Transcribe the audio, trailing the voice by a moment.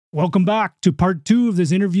Welcome back to part 2 of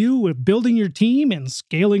this interview with building your team and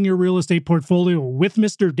scaling your real estate portfolio with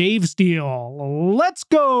Mr. Dave Steele. Let's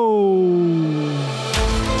go!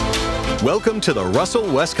 Welcome to the Russell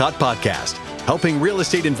Westcott Podcast, helping real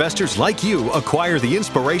estate investors like you acquire the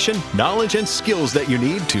inspiration, knowledge, and skills that you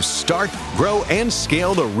need to start, grow, and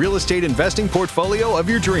scale the real estate investing portfolio of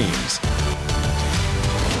your dreams.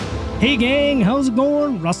 Hey gang, how's it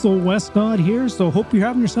going? Russell Westcott here. So hope you're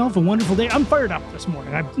having yourself a wonderful day. I'm fired up this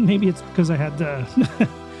morning. Maybe it's because I had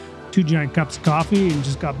 2 giant cups of coffee and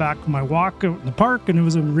just got back from my walk out in the park, and it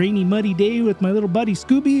was a rainy, muddy day with my little buddy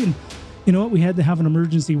Scooby, and you know what? We had to have an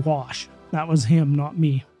emergency wash. That was him, not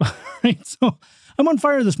me. Right? So I'm on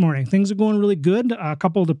fire this morning. Things are going really good. A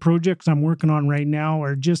couple of the projects I'm working on right now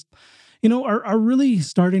are just, are really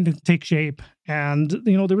starting to take shape. And,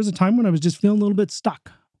 there was a time when I was just feeling a little bit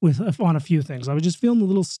stuck on a few things. I was just feeling a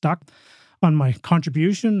little stuck on my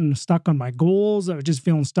contribution and stuck on my goals. I was just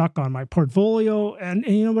feeling stuck on my portfolio. And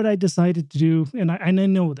you know what I decided to do? And I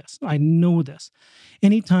know this.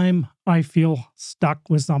 Anytime I feel stuck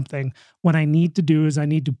with something, what I need to do is I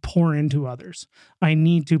need to pour into others. I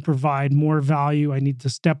need to provide more value. I need to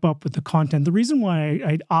step up with the content. The reason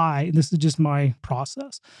why this is just my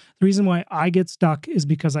process. The reason why I get stuck is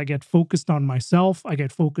because I get focused on myself. I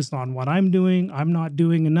get focused on what I'm doing. I'm not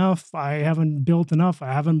doing enough. I haven't built enough.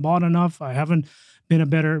 I haven't bought enough. I haven't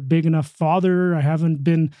been big enough father. I haven't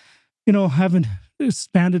been, haven't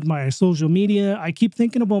expanded my social media. I keep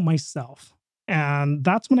thinking about myself. And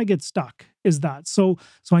that's when I get stuck, is that. So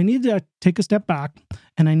I need to take a step back,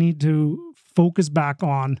 and I need to focus back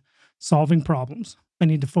on solving problems. I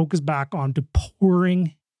need to focus back on to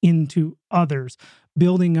pouring into others,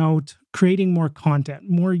 building out, creating more content,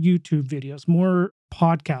 more YouTube videos, more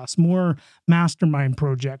podcasts, more mastermind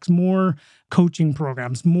projects, more coaching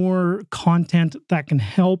programs, more content that can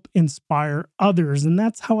help inspire others. And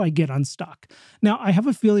that's how I get unstuck. Now, I have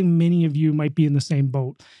a feeling many of you might be in the same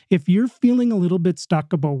boat. If you're feeling a little bit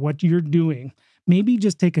stuck about what you're doing, maybe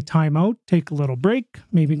just take a time out, take a little break,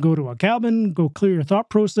 maybe go to a cabin, go clear your thought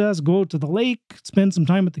process, go out to the lake, spend some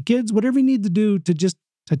time with the kids, whatever you need to do to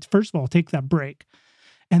first of all, take that break.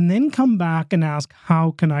 And then come back and ask,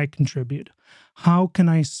 how can I contribute? How can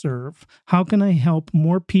I serve? How can I help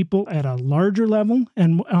more people at a larger level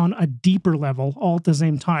and on a deeper level all at the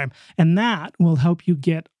same time? And that will help you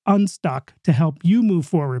get unstuck to help you move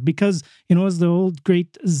forward. Because, as the old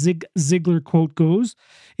great Zig Ziglar quote goes,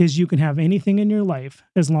 is you can have anything in your life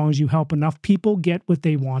as long as you help enough people get what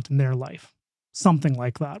they want in their life. Something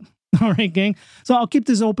like that. All right, gang. So I'll keep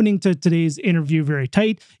this opening to today's interview very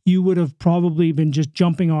tight. You would have probably been just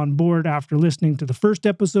jumping on board after listening to the first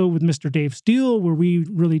episode with Mr. Dave Steele, where we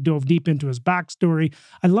really dove deep into his backstory.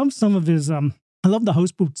 I love some of his, I love the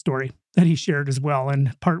houseboat story that he shared as well,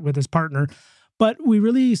 and part with his partner. But we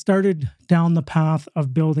really started down the path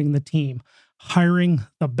of building the team, hiring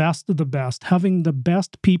the best of the best, having the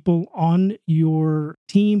best people on your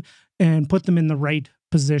team and put them in the right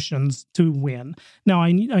positions to win. Now, I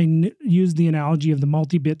used the analogy of the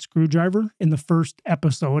multi-bit screwdriver in the first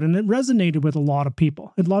episode, and it resonated with a lot of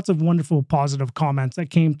people. It had lots of wonderful, positive comments that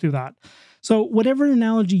came through that. So whatever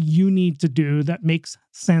analogy you need to do that makes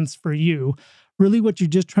sense for you, really what you're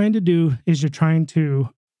just trying to do is you're trying to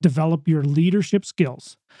develop your leadership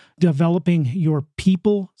skills, developing your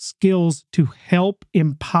people skills to help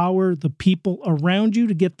empower the people around you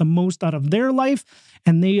to get the most out of their life.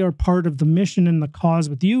 And they are part of the mission and the cause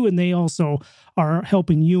with you. And they also are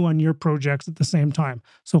helping you on your projects at the same time.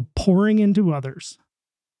 So pouring into others.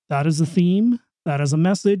 That is a theme. That is a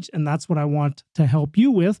message. And that's what I want to help you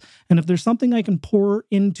with. And if there's something I can pour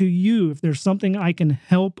into you, if there's something I can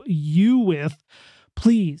help you with,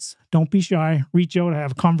 please don't be shy. Reach out. I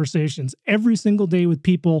have conversations every single day with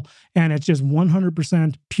people, and it's just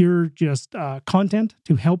 100% pure content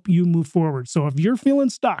to help you move forward. So if you're feeling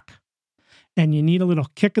stuck and you need a little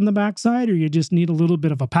kick in the backside, or you just need a little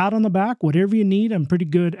bit of a pat on the back, whatever you need, I'm pretty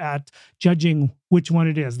good at judging which one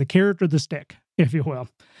it is, the carrot or the stick, if you will.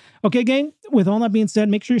 Okay, gang, with all that being said,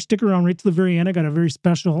 make sure you stick around right to the very end. I got a very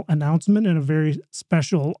special announcement and a very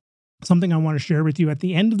special something I want to share with you at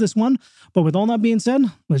the end of this one. But with all that being said,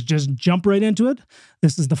 let's just jump right into it.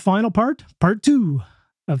 This is the final part 2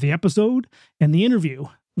 of the episode and the interview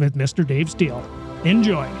with Mr. Dave Steele.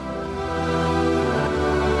 Enjoy.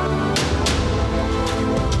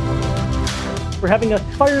 We're having a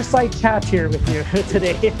fireside chat here with you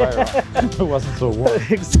today. It wasn't so warm.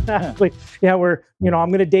 Exactly. Yeah, I'm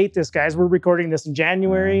going to date this, guys. We're recording this in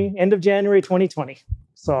January, end of January 2020.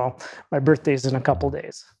 So my birthday's in a couple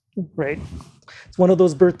days. Right. It's one of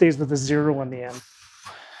those birthdays with a 0 on the end.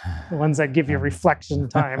 the ones that give you reflection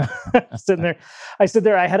time. Sitting there, I stood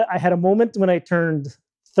there. I had a moment when I turned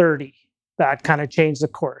 30 that kind of changed the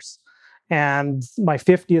course, and my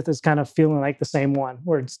 50th is kind of feeling like the same one,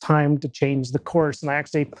 where it's time to change the course. And I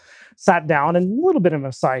actually sat down, and a little bit of an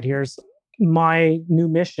aside here is my new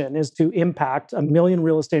mission is to impact 1 million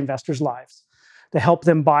real estate investors' lives, to help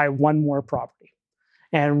them buy one more property.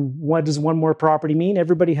 And what does one more property mean?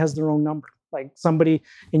 Everybody has their own number. Like somebody,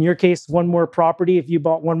 in your case, one more property, if you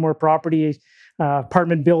bought one more property,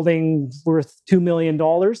 apartment building worth $2 million,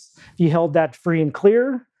 if you held that free and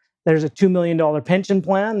clear, there's a $2 million pension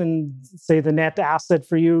plan, and say the net asset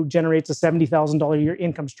for you generates a $70,000 a year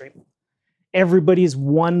income stream. Everybody's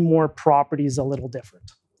one more property is a little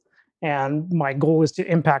different. And my goal is to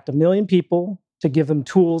impact 1 million people, to give them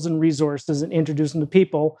tools and resources and introduce them to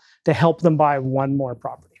people to help them buy one more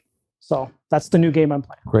property. So that's the new game I'm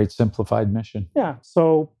playing. Great simplified mission. Yeah.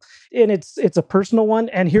 So, and it's a personal one.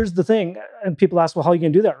 And here's the thing. And people ask, well, how are you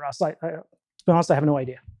going to do that, Russ? To be honest, I have no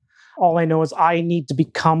idea. All I know is I need to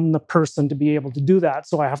become the person to be able to do that.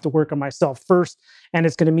 So I have to work on myself first. And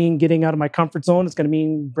it's going to mean getting out of my comfort zone. It's going to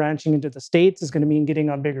mean branching into the States. It's going to mean getting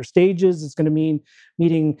on bigger stages. It's going to mean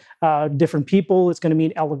meeting different people. It's going to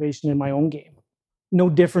mean elevation in my own game. No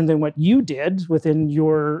different than what you did within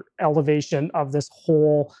your elevation of this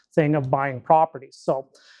whole thing of buying properties. So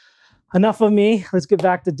enough of me. Let's get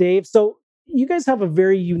back to Dave. So you guys have a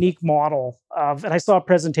very unique model of, and I saw a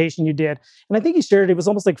presentation you did, and I think you shared it was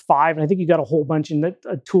almost like 5, and I think you got a whole bunch in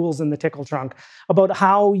the tools in the tickle trunk about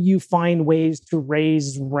how you find ways to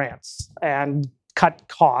raise rents and cut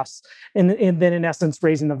costs, and then in essence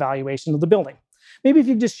raising the valuation of the building. Maybe if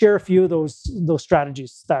you could just share a few of those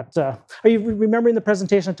strategies that, are you remembering the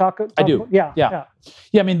presentation I do. Yeah.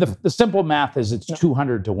 I mean, the simple math is it's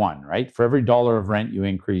 200 to 1, right? For every dollar of rent you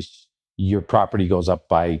increase, your property goes up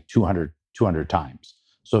by 200 times.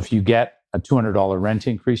 So if you get a $200 rent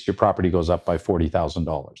increase, your property goes up by $40,000.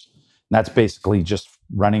 And that's basically just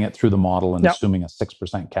running it through the model and assuming a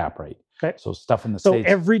 6% cap rate. Okay. So stuff in the so States.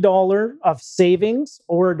 So every dollar of savings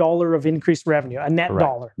or a dollar of increased revenue, a net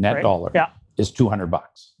dollar. Net right? dollar is $200,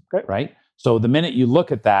 okay. Right? So the minute you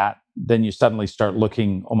look at that, then you suddenly start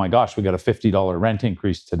looking, oh my gosh, we got a $50 rent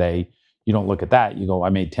increase today. You don't look at that. You go, I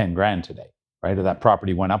made 10 grand today, right? Or that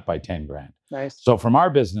property went up by 10 grand. Nice. So from our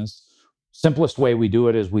business, simplest way we do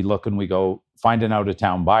it is we look and we go find an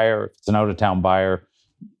out-of-town buyer. If it's an out-of-town buyer,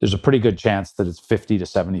 there's a pretty good chance that it's $50 to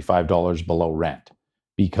 $75 below rent,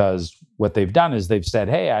 because what they've done is they've said,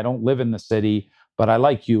 hey, I don't live in the city, but I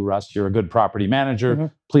like you, Russ. You're a good property manager. Mm-hmm.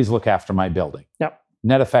 Please look after my building. Yep.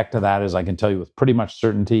 Net effect of that is, I can tell you with pretty much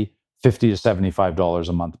certainty, $50 to $75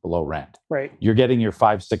 a month below rent. Right. You're getting your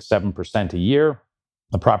 5, 6, 7% a year.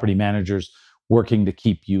 The property manager's working to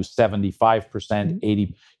keep you 75%,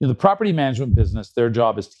 80%. The property management business, their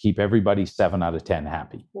job is to keep everybody 7 out of 10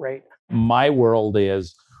 happy. Right. My world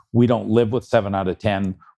is, we don't live with 7 out of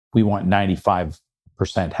 10. We want 95%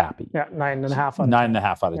 happy. Yeah, 9.5 out of 10.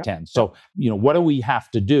 9.5 out of 10. So, what do we have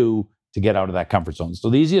to do to get out of that comfort zone? So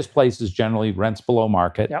the easiest place is generally rents below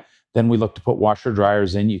market. Yep. Then we look to put washer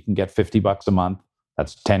dryers in. You can get $50 a month.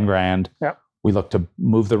 That's 10 grand. Yep. We look to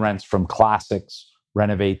move the rents from classics,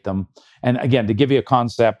 renovate them. And again, to give you a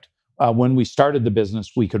concept, when we started the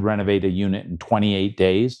business, we could renovate a unit in 28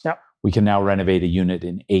 days. Yep. We can now renovate a unit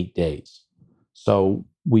in 8 days. So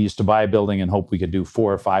we used to buy a building and hope we could do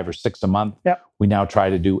 4 or 5 or 6 a month. Yep. We now try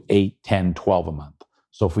to do 8, 10, 12 a month.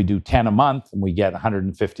 So if we do 10 a month and we get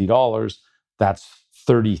 $150, that's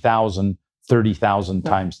 30,000. 30,000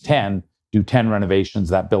 times 10. Do 10 renovations,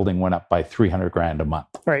 that building went up by 300 grand a month.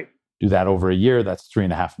 Right. Do that over a year, that's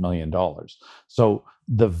 $3.5 million. So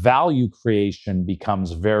the value creation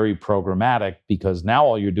becomes very programmatic, because now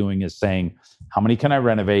all you're doing is saying, how many can I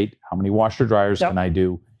renovate? How many washer dryers can I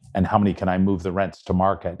do? And how many can I move the rents to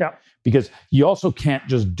market? Yep. Because you also can't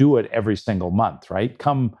just do it every single month, right?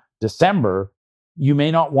 Come December, you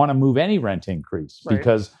may not want to move any rent increase,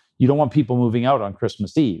 because you don't want people moving out on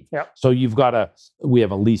Christmas Eve. Yep. So we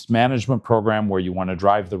have a lease management program where you want to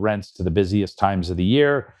drive the rents to the busiest times of the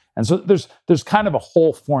year. And so there's kind of a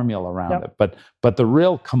whole formula around it. But the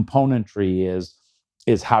real componentry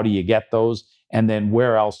is how do you get those? And then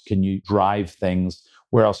where else can you drive things?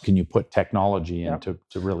 Where else can you put technology in to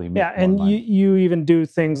really make more and money? you even do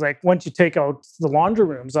things like, once you take out the laundry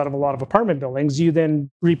rooms out of a lot of apartment buildings, you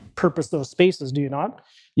then repurpose those spaces, do you not?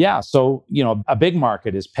 Yeah. So, a big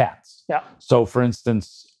market is pets. Yeah. So for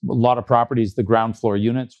instance, a lot of properties, the ground floor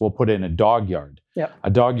units will put in a dog yard. Yeah. A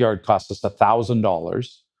dog yard costs us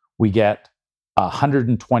 $1,000. We get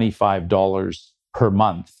 $125 per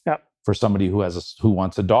month for somebody who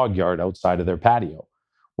wants a dog yard outside of their patio.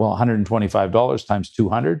 Well, $125 times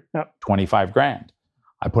 200, Yep. 25 grand.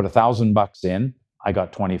 I put $1,000 in, I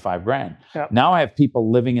got 25 grand. Yep. Now I have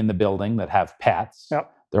people living in the building that have pets.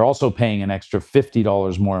 Yep. They're also paying an extra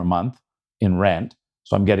 $50 more a month in rent.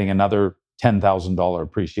 So I'm getting another $10,000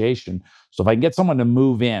 appreciation. So if I can get someone to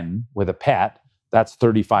move in with a pet, that's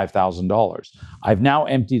 $35,000. I've now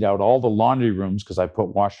emptied out all the laundry rooms because I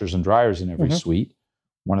put washers and dryers in every suite.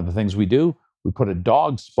 One of the things we do, we put a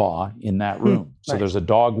dog spa in that room. So there's a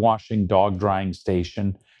dog washing, dog drying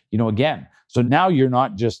station, again. So now you're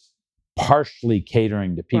not just partially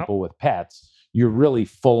catering to people with pets. You're really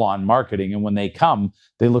full on marketing. And when they come,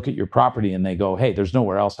 they look at your property and they go, hey, there's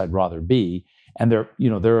nowhere else I'd rather be. And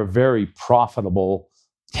they're a very profitable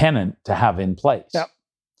tenant to have in place. Yep.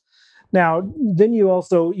 Now, then you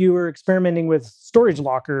were experimenting with storage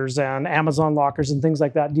lockers and Amazon lockers and things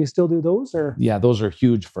like that. Do you still do those? Or? Yeah, those are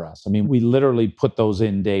huge for us. I mean, we literally put those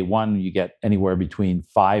in day one. You get anywhere between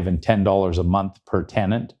 $5 and $10 a month per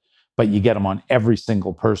tenant, but you get them on every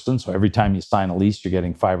single person. So every time you sign a lease, you're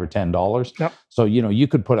getting $5 or $10. Yep. So, you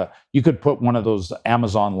could put one of those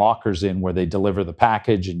Amazon lockers in where they deliver the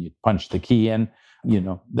package and you punch the key in.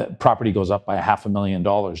 The property goes up by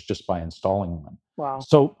 $500,000 just by installing one. Wow.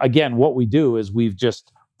 So again, what we do is we've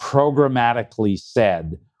just programmatically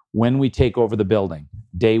said, when we take over the building,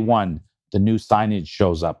 day one, the new signage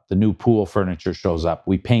shows up, the new pool furniture shows up,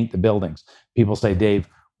 we paint the buildings. People say, Dave,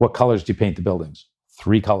 what colors do you paint the buildings?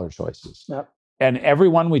 3 color choices. Yep. And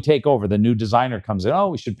everyone we take over, the new designer comes in, oh,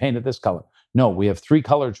 we should paint it this color. No, we have 3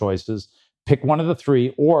 color choices. Pick one of the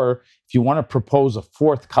 3, or if you want to propose a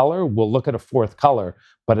 4th color, we'll look at a 4th color,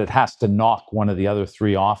 but it has to knock one of the other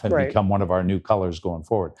 3 off and become one of our new colors going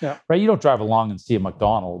forward. Yeah. Right? You don't drive along and see a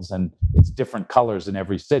McDonald's and it's different colors in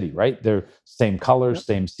every city, right? They're same colors,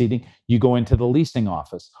 same seating. You go into the leasing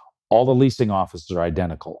office. All the leasing offices are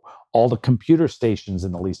identical. All the computer stations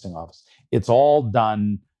in the leasing office. It's all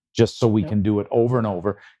done just so we can do it over and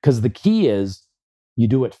over. Because the key is you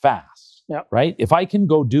do it fast, right? If I can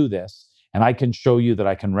go do this, and I can show you that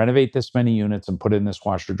I can renovate this many units and put in this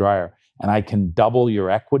washer dryer, and I can double your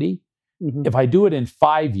equity. If I do it in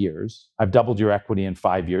 5 years, I've doubled your equity in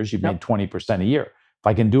 5 years, you've made 20% a year. If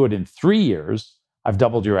I can do it in 3 years, I've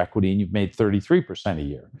doubled your equity and you've made 33% a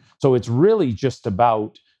year. So it's really just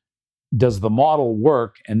about, does the model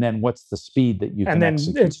work? And then what's the speed that you can execute?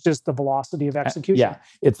 And then it's just the velocity of execution. Yeah,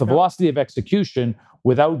 it's the velocity of execution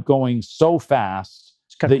without going so fast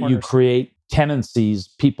that you create tenancies,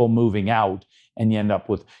 people moving out, and you end up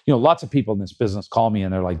with, lots of people in this business call me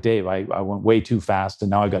and they're like, Dave, I went way too fast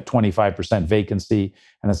and now I got 25% vacancy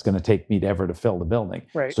and it's going to take me ever to fill the building.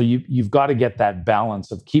 Right. So you've got to get that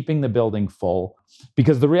balance of keeping the building full,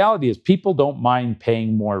 because the reality is people don't mind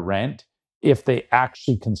paying more rent if they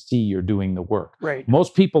actually can see you're doing the work. Right.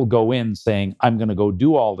 Most people go in saying, I'm going to go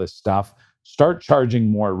do all this stuff, start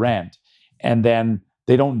charging more rent, and then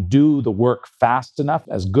they don't do the work fast enough.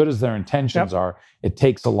 As good as their intentions are, it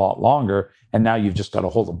takes a lot longer. And now you've just got a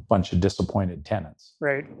whole bunch of disappointed tenants.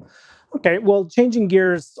 Right. Okay. Well, changing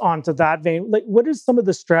gears onto that vein, what is some of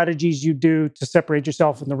the strategies you do to separate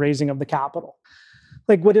yourself in the raising of the capital?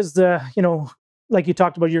 What is the, like you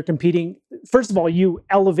talked about, you're competing. First of all, you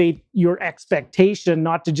elevate your expectation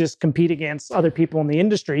not to just compete against other people in the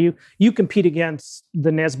industry. You compete against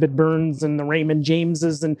the Nesbitt Burns and the Raymond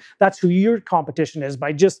Jameses, and that's who your competition is.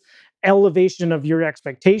 By just elevation of your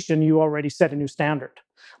expectation, you already set a new standard.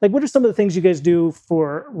 What are some of the things you guys do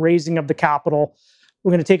for raising of the capital?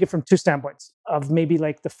 We're going to take it from 2 standpoints of maybe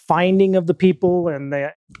the finding of the people and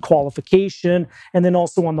the qualification, and then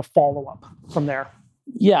also on the follow-up from there.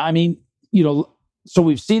 Yeah, I mean, so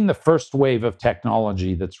we've seen the first wave of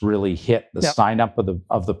technology that's really hit the sign up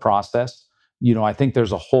of the process. I think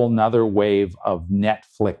there's a whole nother wave of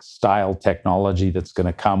Netflix style technology that's going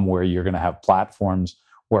to come, where you're going to have platforms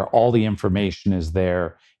where all the information is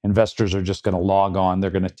there. Investors are just going to log on. They're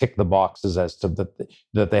going to tick the boxes as to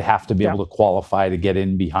that they have to be able to qualify to get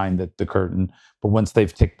in behind the curtain. But once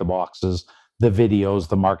they've ticked the boxes, the videos,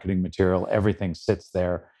 the marketing material, everything sits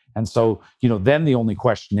there. And so, then the only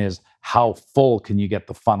question is, how full can you get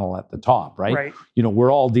the funnel at the top, right? Right.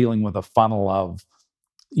 We're all dealing with a funnel of,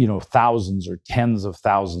 thousands or tens of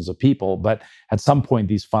thousands of people. But at some point,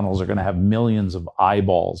 these funnels are going to have millions of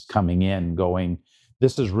eyeballs coming in going,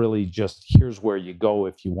 this is really just, here's where you go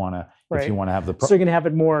if you want to have the... So you're going to have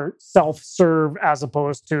it more self-serve as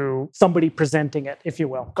opposed to somebody presenting it, if you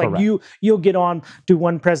will. Correct. You'll get on, do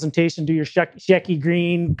one presentation, do your Shecky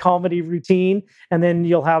Green comedy routine, and then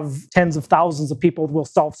you'll have tens of thousands of people who will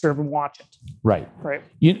self-serve and watch it. Right. Right.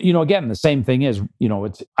 Again, the same thing is,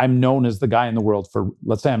 I'm known as the guy in the world for,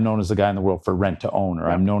 let's say I'm known as the guy in the world for rent to own, or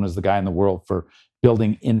I'm known as the guy in the world for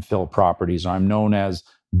building infill properties, or I'm known as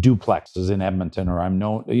duplexes in Edmonton, or I'm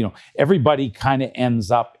known, everybody kind of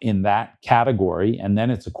ends up in that category. And then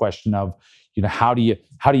it's a question of, how do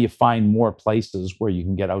you find more places where you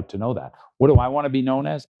can get out to know that? What do I want to be known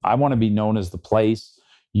as? I want to be known as the place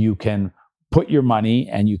you can put your money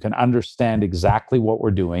and you can understand exactly what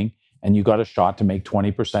we're doing, and you got a shot to make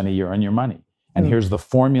 20% a year on your money. And here's the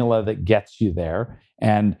formula that gets you there.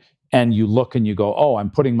 And you look and you go, oh, I'm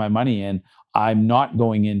putting my money in. I'm not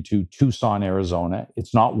going into Tucson, Arizona.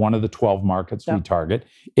 It's not one of the 12 markets we target.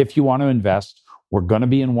 If you want to invest, we're going to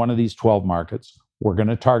be in one of these 12 markets. We're going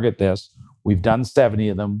to target this. We've done 70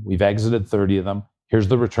 of them. We've exited 30 of them. Here's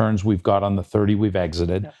the returns we've got on the 30 we've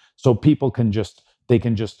exited. Yeah. So people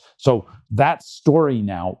so that story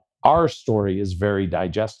now, our story is very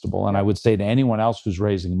digestible. And I would say to anyone else who's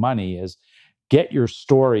raising money is get your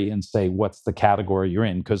story and say, what's the category you're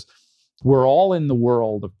in? Because we're all in the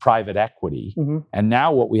world of private equity. Mm-hmm. And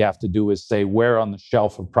now what we have to do is say, where on the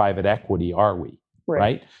shelf of private equity are we?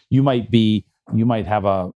 Right? You might have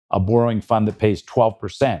a borrowing fund that pays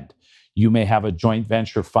 12%. You may have a joint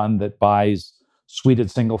venture fund that buys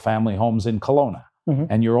suited single family homes in Kelowna. Mm-hmm.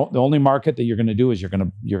 And the only market that you're going to do is you're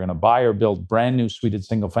going to buy or build brand new suited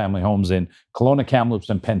single family homes in Kelowna, Kamloops,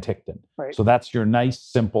 and Penticton. Right. So that's your nice,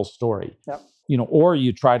 simple story. Yep. Or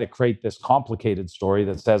you try to create this complicated story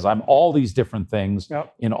that says, I'm all these different things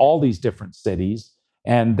in all these different cities.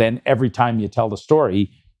 And then every time you tell the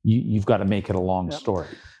story, you've got to make it a long story.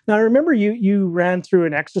 Now, I remember you ran through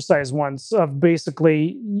an exercise once of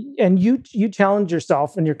basically, and you challenged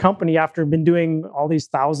yourself and your company after been doing all these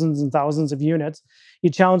thousands and thousands of units.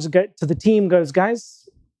 You challenged to the team, guys,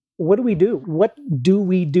 what do we do? What do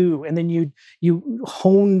we do? And then you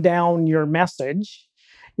hone down your message.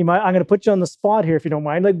 I'm going to put you on the spot here if you don't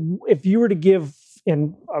mind. Like, if you were to give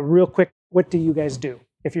in a real quick, what do you guys do?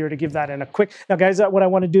 If you were to give that in a quick... Now, guys, what I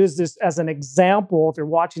want to do is this as an example, if you're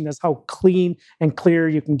watching this, how clean and clear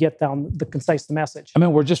you can get down the concise message. I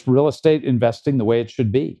mean, we're just real estate investing the way it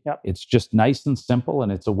should be. Yep. It's just nice and simple,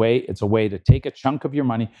 and it's a way to take a chunk of your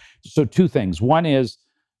money. So two things. One is,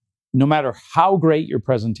 no matter how great your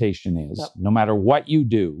presentation is, no matter what you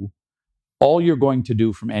do, all you're going to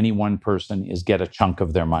do from any one person is get a chunk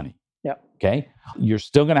of their money. Yep. Okay? You're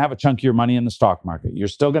still going to have a chunk of your money in the stock market. You're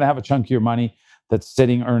still going to have a chunk of your money that's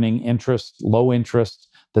sitting earning interest, low interest,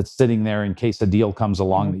 that's sitting there in case a deal comes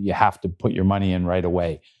along that you have to put your money in right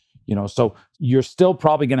away. So you're still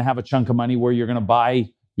probably going to have a chunk of money where you're going to buy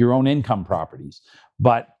your own income properties.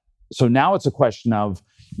 But so now it's a question of,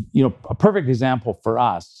 a perfect example for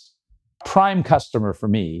us, prime customer for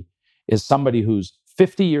me is somebody who's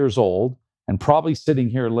 50 years old and probably sitting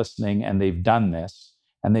here listening, and they've done this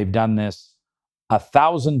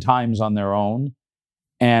 1,000 times on their own,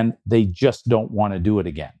 and they just don't want to do it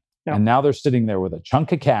again. Yeah. And now they're sitting there with a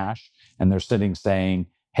chunk of cash, and they're sitting saying,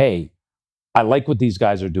 hey, I like what these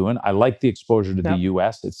guys are doing. I like the exposure to the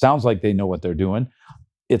US. It sounds like they know what they're doing.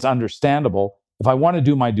 It's understandable. If I want to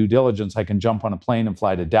do my due diligence, I can jump on a plane and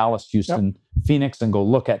fly to Dallas, Houston, Phoenix, and go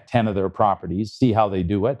look at 10 of their properties, see how they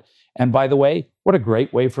do it. And by the way, what a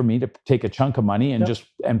great way for me to take a chunk of money and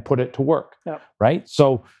and put it to work, right?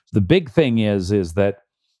 So the big thing is that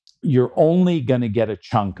you're only going to get a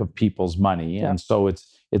chunk of people's money. And so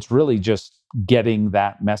it's really just getting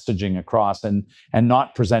that messaging across and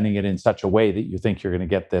not presenting it in such a way that you think you're going to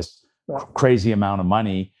get this crazy amount of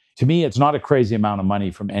money. To me, it's not a crazy amount of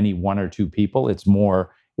money from any one or two people.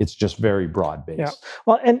 It's just very broad-based. Yeah.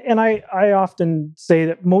 Well, and I often say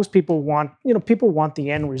that most people want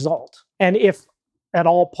the end result. And if at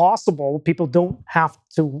all possible, people don't have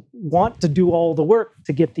to want to do all the work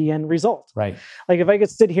to get the end result. Right. Like if I could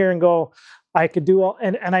sit here and go, I could do all,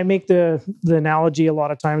 and I make the analogy a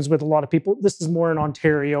lot of times with a lot of people. This is more in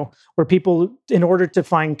Ontario, where people, in order to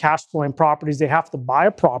find cash flowing properties, they have to buy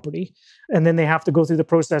a property, and then they have to go through the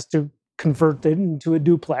process to convert it into a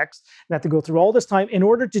duplex, and have to go through all this time in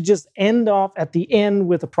order to just end off at the end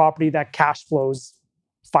with a property that cash flows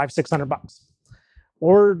 $500-$600,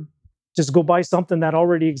 or just go buy something that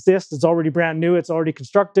already exists. It's already brand new. It's already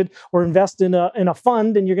constructed, or invest in a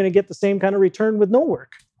fund, and you're going to get the same kind of return with no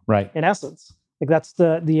work. Right. In essence, like that's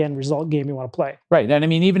the end result game you want to play. Right. And I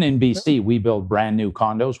mean, even in BC, we build brand new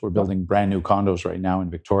condos. We're building brand new condos right now in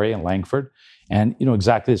Victoria and Langford. And,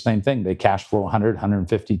 exactly the same thing. They cash flow $100,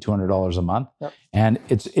 $150, $200 a month. Yep. And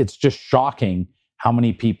it's just shocking how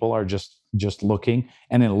many people are just looking.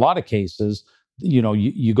 And in a lot of cases,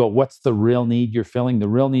 you go, what's the real need you're filling? The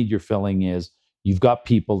real need you're filling is you've got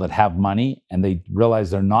people that have money and they realize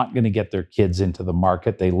they're not going to get their kids into the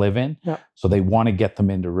market they live in. Yep. So they want to get them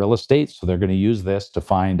into real estate. So they're going to use this to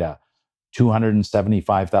find a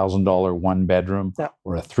 $275,000 one bedroom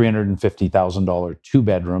or a $350,000 two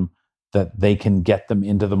bedroom, that they can get them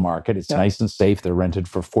into the market. It's nice and safe. They're rented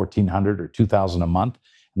for $1,400 or $2,000 a month,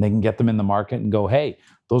 and they can get them in the market and go, hey,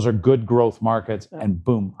 those are good growth markets. And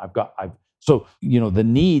boom, so, the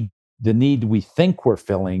need we think we're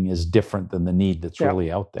filling is different than the need that's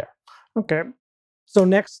really out there. Okay. So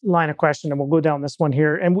next line of question, and we'll go down this one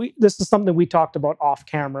here. And this is something we talked about off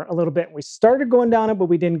camera a little bit. We started going down it, but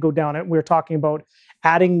we didn't go down it. We were talking about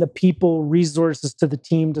adding the people, resources to the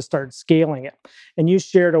team to start scaling it. And you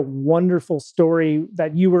shared a wonderful story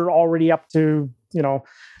that you were already up to,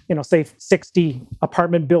 say 60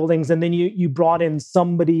 apartment buildings. And then you brought in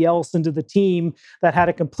somebody else into the team that had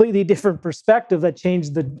a completely different perspective that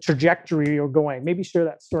changed the trajectory you're going. Maybe share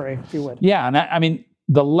that story if you would. Yeah. And I mean,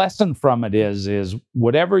 the lesson from it is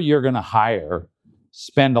whatever you're going to hire,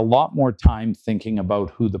 spend a lot more time thinking about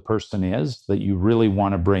who the person is that you really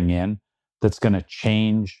want to bring in that's going to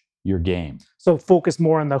change your game. So focus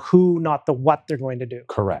more on the who, not the what they're going to do.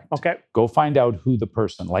 Correct. Okay. Go find out who the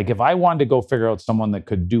person. Like if I wanted to go figure out someone that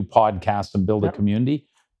could do podcasts and build a community,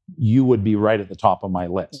 you would be right at the top of my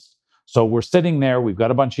list. So we're sitting there, we've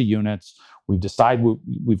got a bunch of units. We've decided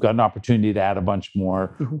we've got an opportunity to add a bunch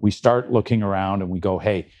more. We start looking around and we go,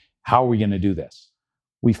 hey, how are we going to do this?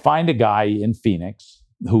 We find a guy in Phoenix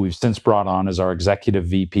who we've since brought on as our executive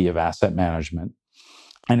VP of asset management.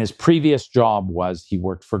 And his previous job was he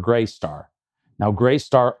worked for Greystar. Now,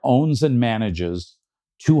 Greystar owns and manages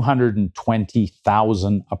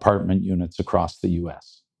 220,000 apartment units across the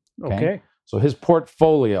US. Okay. So his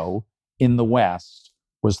portfolio in the West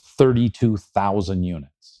was 32,000 units.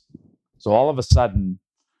 So all of a sudden,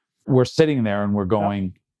 we're sitting there and we're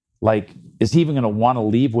going, is he even going to want to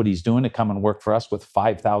leave what he's doing to come and work for us with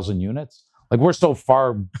 5,000 units? Like, we're so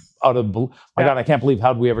far out of, God, I can't believe,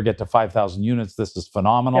 how did we ever get to 5,000 units? This is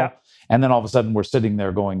phenomenal. And then all of a sudden, we're sitting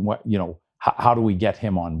there going, how do we get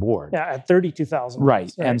him on board? Yeah, at 32,000.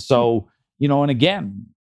 Right. And so, and again,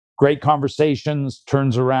 great conversations,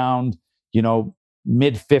 turns around,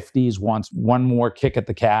 mid-50s, wants one more kick at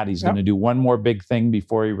the cat. He's going to do one more big thing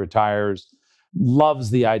before he retires.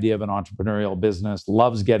 Loves the idea of an entrepreneurial business,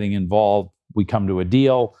 loves getting involved. We come to a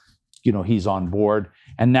deal, he's on board.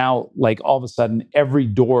 And now, all of a sudden, every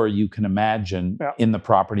door you can imagine in the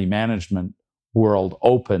property management world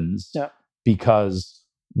opens because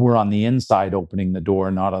we're on the inside opening the door,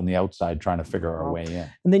 not on the outside trying to figure our way in.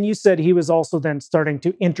 And then you said he was also then starting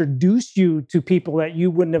to introduce you to people that you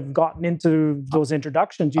wouldn't have gotten into those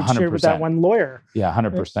introductions. You'd share with that one lawyer. Yeah,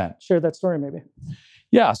 100%. Share that story maybe.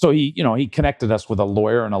 Yeah, so he connected us with a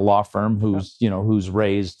lawyer and a law firm who's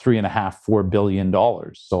raised $3.5-4 billion.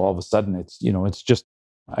 So all of a sudden it's just,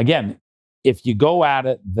 again, if you go at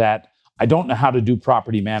it that I don't know how to do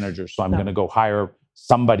property manager, so I'm going to go hire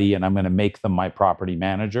somebody and I'm going to make them my property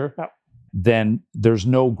manager, then there's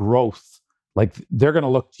no growth. They're going to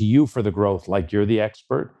look to you for the growth, like you're the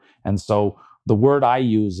expert. And so the word I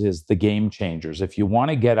use is the game changers. If you want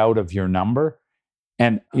to get out of your number,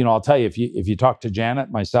 and I'll tell you, if you talk to Janet,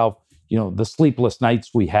 myself, the sleepless nights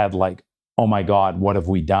we had, oh my God, what have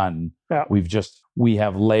we done? We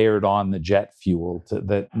have layered on the jet fuel to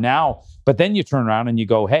that now. But then you turn around and you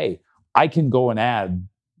go, hey, I can go and add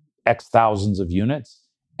X thousands of units,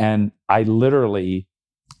 and I literally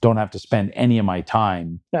don't have to spend any of my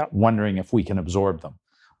time wondering if we can absorb them.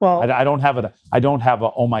 Well, I don't have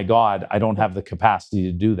oh my God, I don't have the capacity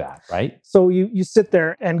to do that, right? So you sit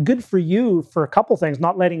there, and good for you for a couple things,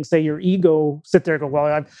 not letting, say, your ego sit there and go,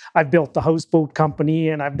 well, I've built the houseboat company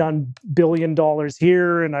and I've done $1 billion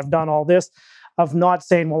here and I've done all this. Of not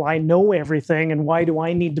saying, well, I know everything and why do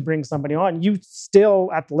I need to bring somebody on? You still,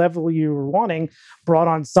 at the level you were wanting, brought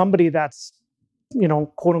on somebody that's,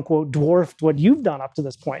 quote unquote, dwarfed what you've done up to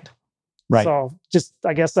this point. Right. So just,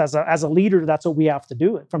 I guess, as a leader, that's what we have to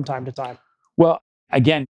do from time to time. Well,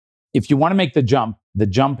 again, if you want to make the jump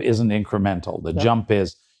isn't incremental. The jump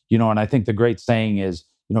is, and I think the great saying is,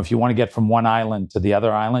 if you want to get from one island to the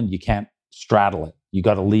other island, you can't straddle it. You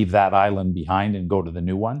got to leave that island behind and go to the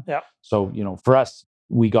new one. Yeah. So, for us,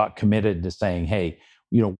 we got committed to saying, hey,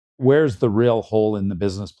 where's the real hole in the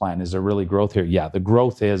business plan? Is there really growth here? Yeah, the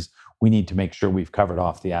growth is we need to make sure we've covered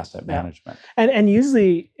off the asset management. And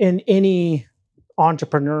usually in any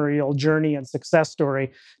entrepreneurial journey and success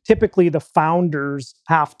story, typically the founders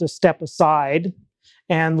have to step aside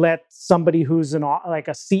and let somebody who's like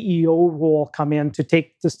a CEO role come in to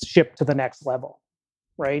take the ship to the next level,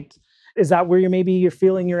 right? Is that where you're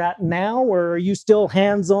feeling you're at now, or are you still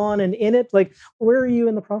hands-on and in it? Where are you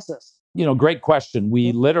in the process? Great question.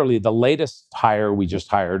 We literally, the latest hire we just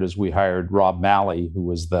hired is we hired Rob Malley, who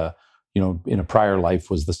was the in a prior life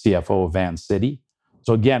was the CFO of Van City.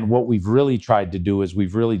 So again, what we've really tried to do is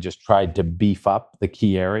we've really just tried to beef up the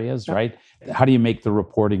key areas, right? How do you make the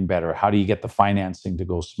reporting better? How do you get the financing to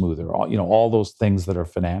go smoother? All those things that are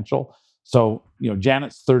financial. So,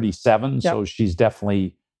 Janet's 37, so she's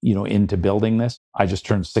definitely, into building this. I just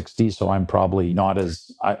turned 60, so I'm probably not as,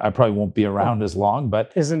 I probably won't be around as long,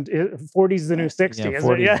 but... Isn't 40's the new 60, yeah, is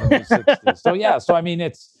 40's the new 60. So I mean,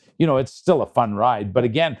 it's still a fun ride. But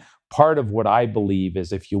again, part of what I believe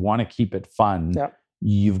is if you want to keep it fun,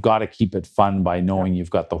 you've got to keep it fun by knowing you've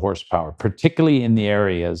got the horsepower, particularly in the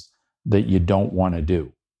areas that you don't want to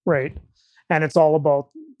do. Right. And it's all about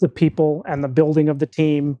the people and the building of the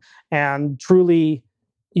team. And truly,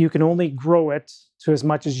 you can only grow it to as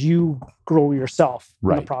much as you grow yourself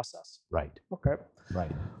in the process. Right. Okay.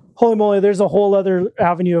 Right. Holy moly, there's a whole other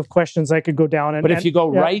avenue of questions I could go down. But if you go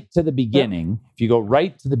right to the beginning,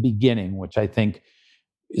 which I think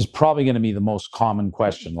is probably going to be the most common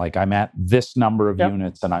question, like I'm at this number of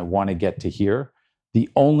units and I want to get to here. The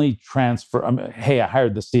only transfer, hey, I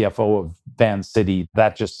hired the CFO of Van City.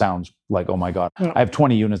 That just sounds like, oh my God, I have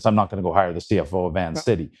 20 units. I'm not going to go hire the CFO of Van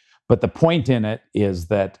City. But the point in it is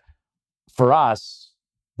that for us,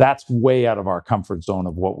 that's way out of our comfort zone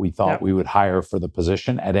of what we thought we would hire for the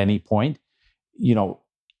position at any point.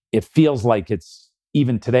 It feels like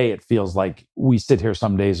even today, it feels like we sit here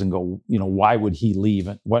some days and go, why would he leave?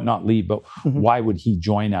 And what not leave, but why would he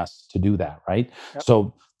join us to do that, right?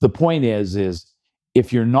 So the point is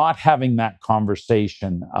if you're not having that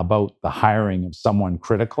conversation about the hiring of someone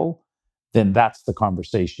critical, then that's the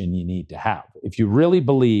conversation you need to have. If you really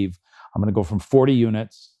believe, I'm going to go from 40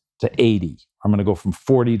 units to 80, I'm going to go from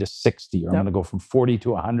 40 to 60, or I'm going to go from 40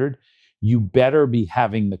 to 100, you better be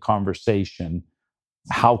having the conversation.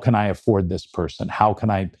 How can I afford this person? How can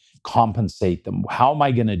I compensate them? How am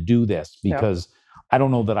I going to do this? Because I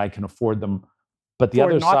don't know that I can afford them. But the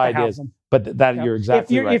other side is, you're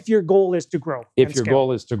exactly right. If your goal is to grow. If your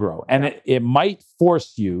goal is to grow. And it might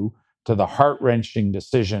force you to the heart-wrenching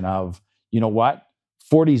decision of, you know what?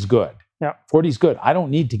 40's good. Yeah. 40's good. I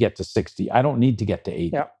don't need to get to 60. I don't need to get to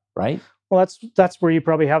 80. Right? Well, that's where you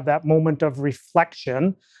probably have that moment of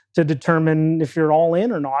reflection to determine if you're all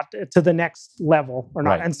in or not to the next level or not.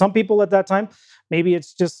 Right. And some people at that time, maybe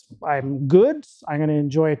it's just, I'm good. I'm going to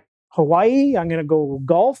enjoy Hawaii. I'm going to go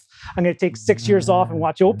golf. I'm going to take 6 years off and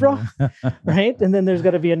watch Oprah. Right. And then there's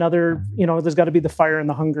got to be another, there's got to be the fire and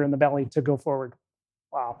the hunger in the belly to go forward.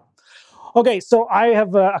 Wow. Okay, so I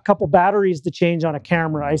have a couple batteries to change on a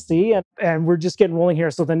camera, I see, and we're just getting rolling here.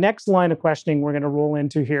 So the next line of questioning we're going to roll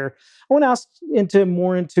into here, I want to ask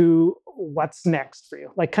more into what's next for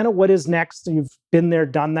you. Like kind of what is next? You've been there,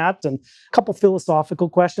 done that, and a couple philosophical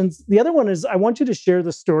questions. The other one is I want you to share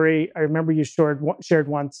the story. I remember you shared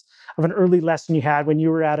once of an early lesson you had when you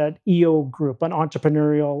were at an EO group, an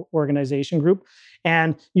entrepreneurial organization group,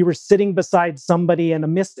 and you were sitting beside somebody and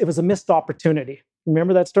it was a missed opportunity.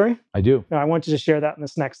 Remember that story? I do. I want you to share that in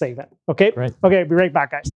this next segment. Okay? Great. Okay, be right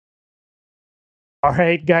back, guys. All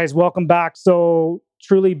right, guys, welcome back. So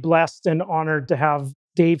truly blessed and honored to have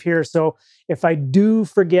Dave here. So if I do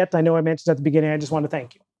forget, I know I mentioned at the beginning, I just want to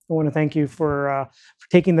thank you. I want to thank you for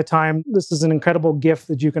taking the time. This is an incredible gift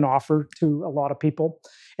that you can offer to a lot of people.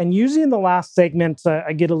 And usually in the last segment,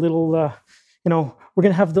 I get a little, we're going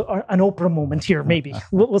to have an Oprah moment here, maybe.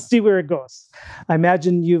 We'll see where it goes. I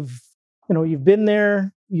imagine you've been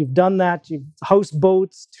there, you've done that, you've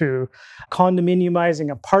houseboats to condominiumizing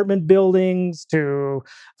apartment buildings to,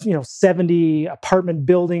 70 apartment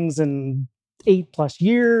buildings in 8+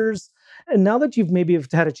 years. And now that you've maybe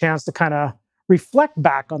had a chance to kind of reflect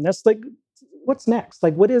back on this, like what's next?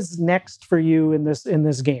 Like what is next for you in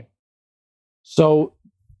this game? So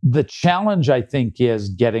the challenge, I think, is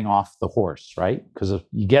getting off the horse, right? Because if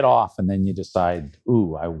you get off and then you decide,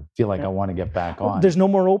 ooh, I feel like I want to get back on. There's no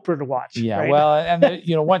more Oprah to watch. Yeah, right? well, and then,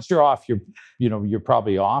 once you're off, you're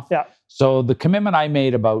probably off. Yeah. So the commitment I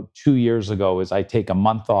made about 2 years ago is I take a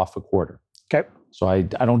month off a quarter. Okay. So I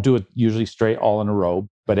don't do it usually straight all in a row,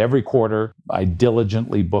 but every quarter I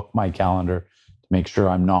diligently book my calendar to make sure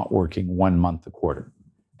I'm not working 1 month a quarter.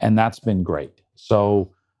 And that's been great.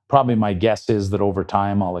 So probably my guess is that over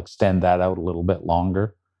time, I'll extend that out a little bit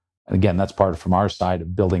longer. And again, that's part from our side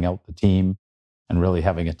of building out the team and really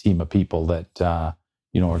having a team of people that, are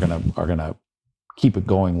going to keep it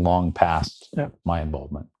going long past my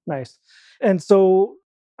involvement. Nice. And so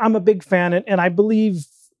I'm a big fan, and I believe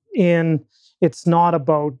in it's not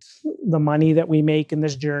about the money that we make in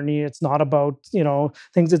this journey. It's not about,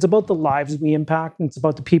 things. It's about the lives we impact. And it's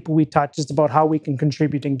about the people we touch. It's about how we can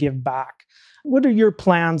contribute and give back. What are your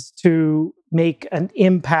plans to make an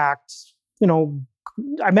impact,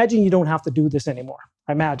 I imagine you don't have to do this anymore.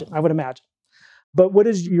 I would imagine. But what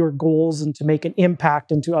is your goals and to make an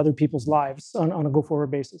impact into other people's lives on a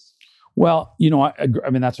go-forward basis? Well, I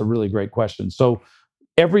mean, that's a really great question. So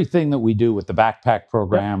everything that we do with the backpack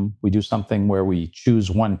program, we do something where we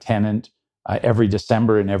choose one tenant every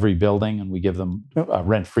December in every building, and we give them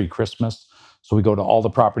rent-free Christmas. So we go to all the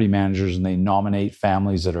property managers and they nominate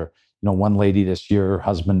families that are, one lady this year, her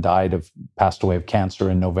husband passed away of cancer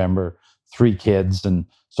in November, 3 kids. And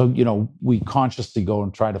so, we consciously go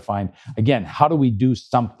and try to find, again, how do we do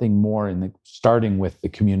something more starting with the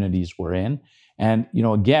communities we're in? And,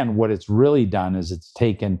 again, what it's really done is it's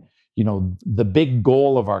taken, the big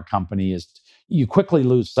goal of our company is you quickly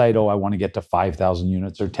lose sight, I want to get to 5,000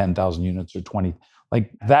 units or 10,000 units or 20.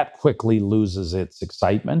 Like that quickly loses its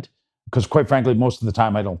excitement. Because quite frankly, most of the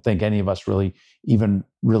time, I don't think any of us really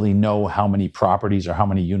know how many properties or how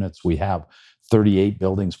many units we have. 38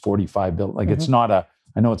 buildings, 45 buildings. Like it's not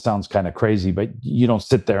I know it sounds kind of crazy, but you don't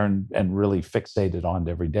sit there and really fixate it on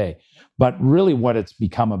every day. But really what it's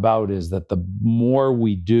become about is that the more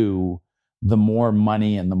we do, the more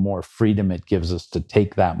money and the more freedom it gives us to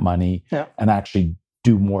take that money and actually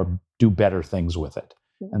do better things with it.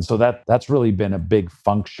 And so that's really been a big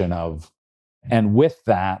function of. And with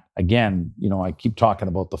that, again, I keep talking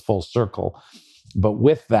about the full circle, but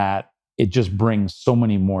with that, it just brings so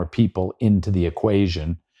many more people into the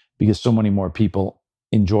equation because so many more people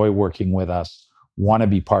enjoy working with us, want to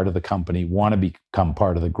be part of the company, want to become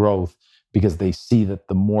part of the growth because they see that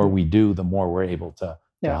the more we do, the more we're able to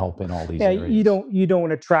help in all these areas. You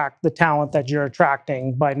don't attract the talent that you're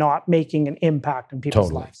attracting by not making an impact in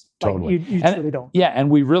people's lives. Totally. You truly don't. Yeah,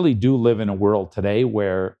 and we really do live in a world today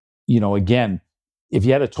where again, if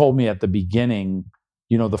you had told me at the beginning,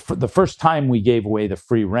 the first time we gave away the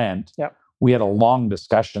free rent, we had a long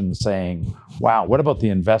discussion saying, wow, what about the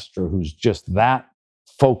investor who's just that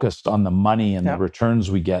focused on the money and the returns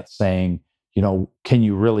we get saying, can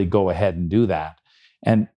you really go ahead and do that?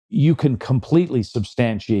 And you can completely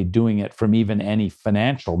substantiate doing it from even any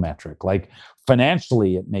financial metric. Like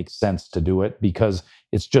financially, it makes sense to do it because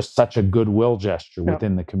it's just such a goodwill gesture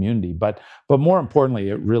within the community. But more importantly,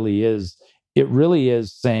 it really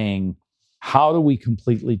is saying, how do we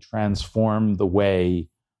completely transform the way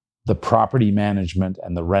the property management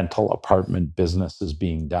and the rental apartment business is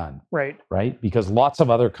being done? Right? Because lots of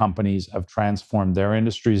other companies have transformed their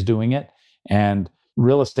industries doing it. And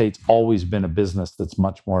real estate's always been a business that's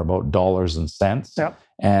much more about dollars and cents.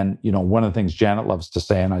 And, one of the things Janet loves to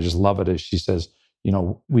say, and I just love it, is she says,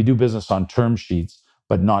 we do business on term sheets,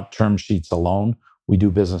 but not term sheets alone. We do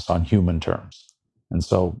business on human terms. And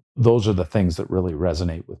so those are the things that really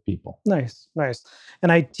resonate with people. Nice.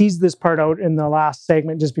 And I teased this part out in the last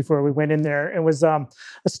segment just before we went in there. It was a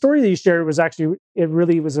story that you shared it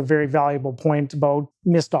really was a very valuable point about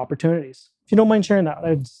missed opportunities. If you don't mind sharing that,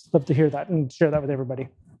 I'd love to hear that and share that with everybody.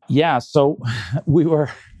 Yeah. So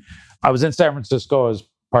I was in San Francisco as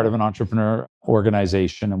part of an entrepreneur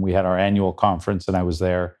organization, and we had our annual conference, and I was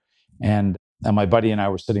there. And my buddy and I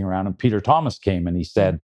were sitting around, and Peter Thomas came and he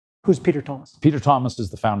said, Who's Peter Thomas? Peter Thomas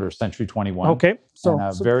is the founder of Century 21. Okay.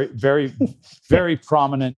 Very, very, very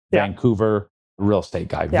prominent Vancouver real estate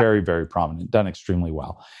guy. Very, very prominent, done extremely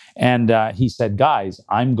well. And he said, guys,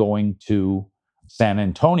 I'm going to San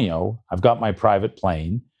Antonio. I've got my private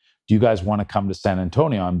plane. Do you guys want to come to San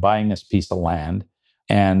Antonio? I'm buying this piece of land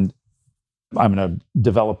and I'm going to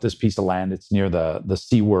develop this piece of land. It's near the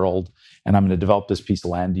SeaWorld, and I'm going to develop this piece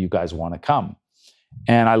of land. Do you guys want to come?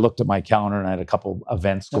 And I looked at my calendar and I had a couple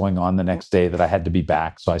events going on the next day that I had to be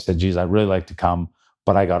back. So I said, geez, I'd really like to come,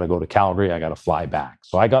 but I got to go to Calgary. I got to fly back.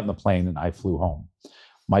 So I got in the plane and I flew home.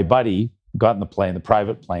 My buddy got in the plane, the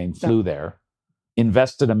private plane, flew there,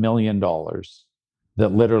 invested $1 million that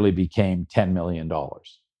literally became $10 million.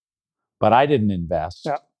 But I didn't invest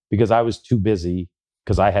because I was too busy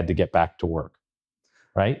because I had to get back to work,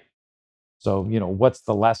 right? So, what's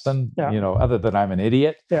the lesson? Other than I'm an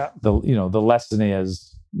idiot, the lesson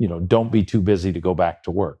is, don't be too busy to go back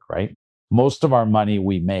to work, right? Most of our money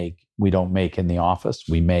we don't make in the office.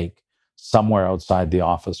 We make somewhere outside the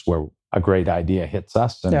office where a great idea hits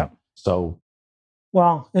us. And so.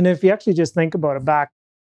 Well, and if you actually just think about it back,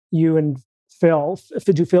 you and Phil,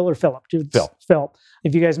 did you Phil or Philip? Phil.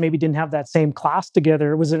 If you guys maybe didn't have that same class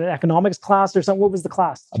together, was it an economics class or something? What was the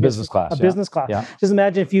class? A business class. Business class. Yeah. Just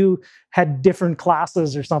imagine if you had different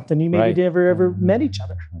classes or something, you maybe never ever met each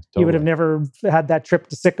other. Totally. You would have never had that trip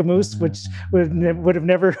to Sicamous, which would have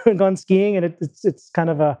never gone skiing. And it's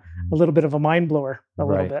kind of a little bit of a mind blower, a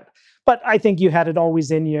little bit. But I think you had it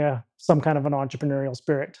always in you, some kind of an entrepreneurial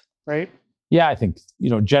spirit, right? Yeah, I think,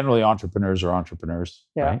 generally entrepreneurs are entrepreneurs,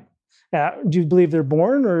 right? Do you believe they're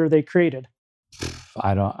born or are they created?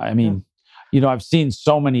 I've seen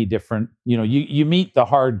so many different, you meet the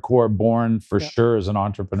hardcore born for sure as an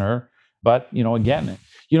entrepreneur. But, again,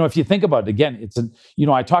 if you think about it, again,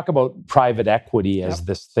 I talk about private equity as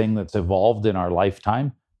this thing that's evolved in our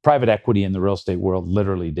lifetime. Private equity in the real estate world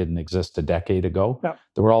literally didn't exist a decade ago. Yep.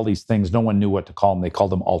 There were all these things. No one knew what to call them. They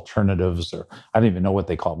called them alternatives, or I don't even know what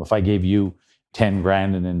they call them. If I gave you 10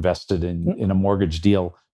 grand and invested in a mortgage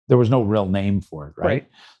deal, there was no real name for it, right?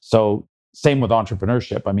 So same with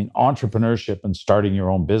entrepreneurship. I mean, entrepreneurship and starting your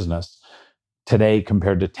own business today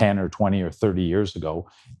compared to 10 or 20 or 30 years ago,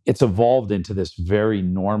 it's evolved into this very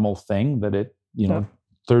normal thing that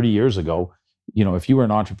 30 years ago, if you were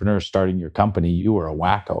an entrepreneur starting your company, you were a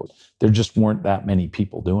wacko. There just weren't that many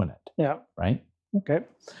people doing it. Yeah. Right? Okay.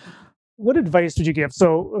 What advice would you give?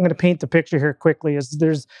 So I'm going to paint the picture here quickly.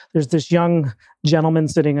 There's this young gentleman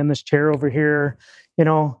sitting in this chair over here,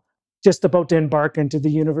 just about to embark into the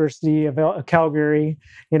University of Calgary,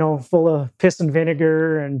 full of piss and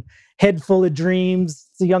vinegar and head full of dreams.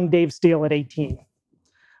 It's a young Dave Steele at 18.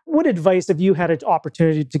 What advice, if you had an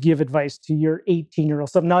opportunity to give advice to your 18-year-old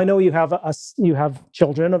self? Now, I know you have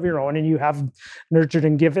children of your own and you have nurtured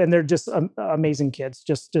and given, and they're just amazing kids,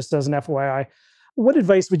 just as an FYI. What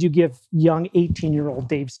advice would you give young 18-year-old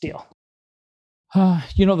Dave Steele?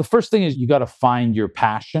 The first thing is you got to find your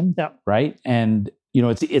passion, right? And,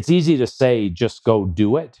 it's easy to say, just go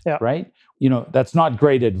do it, right? That's not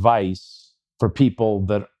great advice for people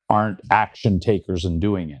that aren't action takers and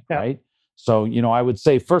doing it, right? So, I would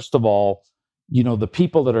say, first of all, the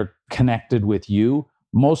people that are connected with you,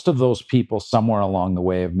 most of those people somewhere along the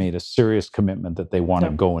way have made a serious commitment that they want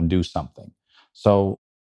to go and do something. So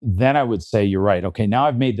then I would say, you're right. Okay, now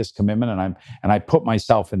I've made this commitment and I put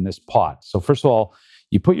myself in this pot. So first of all,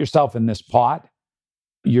 you put yourself in this pot,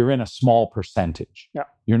 you're in a small percentage. Yeah.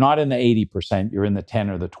 You're not in the 80%, you're in the 10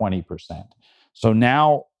 or the 20%. So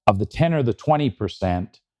now of the 10 or the 20%,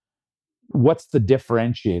 what's the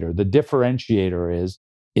differentiator? The differentiator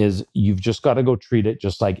is you've just got to go treat it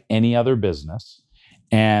just like any other business.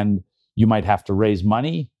 And you might have to raise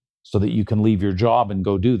money so that you can leave your job and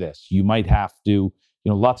go do this. You might have to,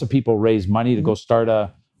 lots of people raise money to go start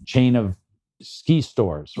a chain of ski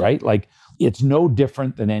stores, right? Like it's no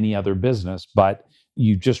different than any other business, but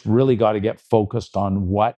you just really got to get focused on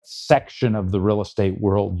what section of the real estate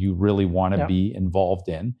world you really want to be involved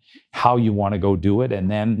in, how you want to go do it, and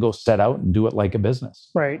then go set out and do it like a business.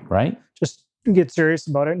 Right. Right? Just get serious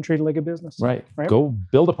about it and treat it like a business. Right. Go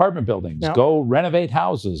build apartment buildings. Go renovate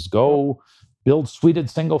houses. Go build suited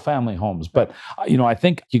single family homes. But, I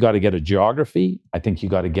think you got to get a geography. I think you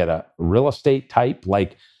got to get a real estate type,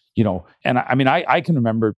 like, and I can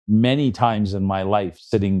remember many times in my life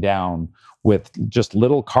sitting down with just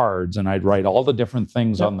little cards and I'd write all the different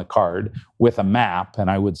things on the card with a map. And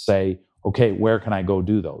I would say, okay, where can I go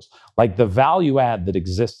do those? Like the value add that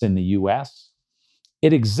exists in the US,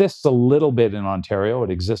 it exists a little bit in Ontario. It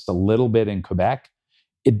exists a little bit in Quebec.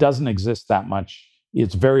 It doesn't exist that much.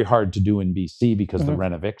 It's very hard to do in BC because of the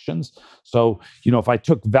rent evictions. So, if I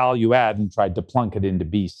took value add and tried to plunk it into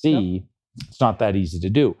BC, it's not that easy to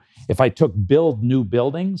do. If I took build new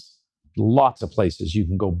buildings, lots of places you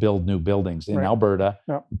can go build new buildings in Alberta,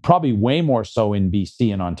 probably way more so in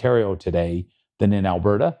BC and Ontario today than in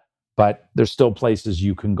Alberta, but there's still places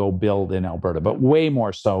you can go build in Alberta, but way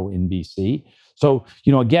more so in BC. So,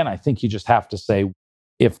 again, I think you just have to say,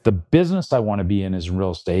 if the business I want to be in is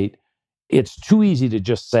real estate, it's too easy to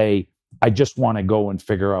just say, I just want to go and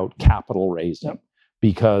figure out capital raising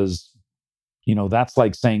because that's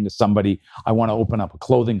like saying to somebody, I want to open up a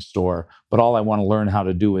clothing store, but all I want to learn how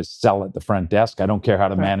to do is sell at the front desk. I don't care how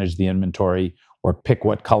to manage the inventory or pick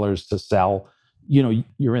what colors to sell.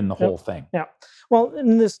 You're in the whole thing. Yeah. Well,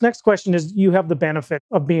 and this next question is, you have the benefit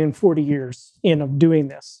of being 40 years in of doing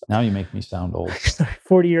this. Now you make me sound old.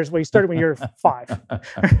 40 years. Well, you started when you were 5.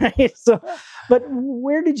 Right? So, but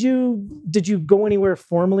where did you go anywhere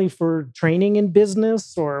formally for training in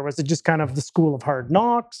business, or was it just kind of the School of Hard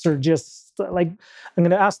Knocks, or just like, I'm going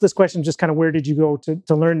to ask this question, just kind of where did you go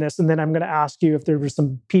to learn this? And then I'm going to ask you if there were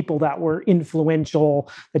some people that were influential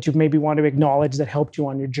that you maybe want to acknowledge that helped you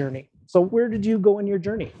on your journey. So where did you go on your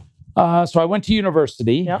journey? So I went to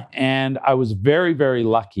university and I was very, very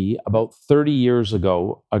lucky. About 30 years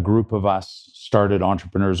ago, a group of us started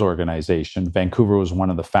Entrepreneurs Organization. Vancouver was one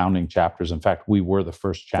of the founding chapters. In fact, we were the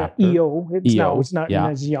first chapter. EO. It's not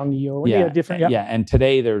as young EO. Different. Yeah. And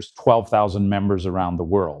today there's 12,000 members around the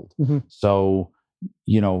world. Mm-hmm. So,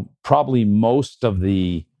 probably most of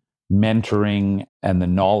the mentoring and the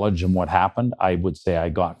knowledge and what happened, I would say I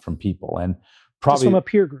got from people. And probably just from a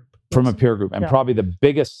peer group. From a peer group. And Yeah. probably the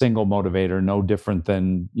biggest single motivator, no different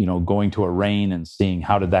than, going to a RAIN and seeing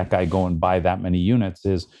how did that guy go and buy that many units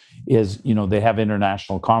is, they have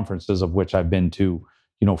international conferences, of which I've been to,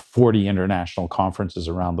 40 international conferences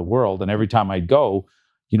around the world. And every time I'd go,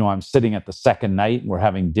 I'm sitting at the second night and we're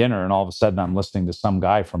having dinner, and all of a sudden I'm listening to some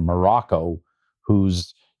guy from Morocco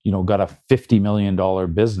who's, got a $50 million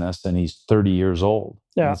business and he's 30 years old.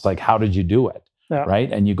 Yeah. And it's like, how did you do it? Yeah.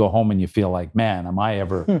 Right. And you go home and you feel like, man, am I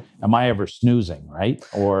ever snoozing? Right.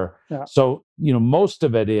 Or so, most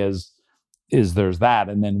of it is there's that.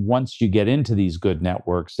 And then once you get into these good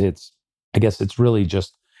networks, I guess it's really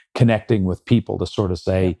just connecting with people to sort of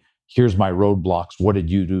say, here's my roadblocks. What did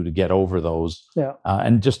you do to get over those? Yeah.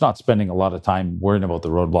 And just not spending a lot of time worrying about the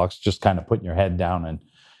roadblocks, just kind of putting your head down. And,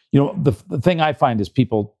 the thing I find is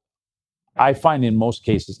I find in most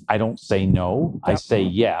cases, I don't say no, I say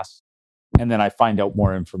yes. And then I find out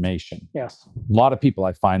more information. Yes. A lot of people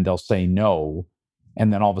I find they'll say no.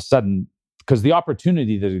 And then all of a sudden, because the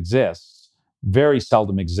opportunity that exists very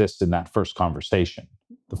seldom exists in that first conversation.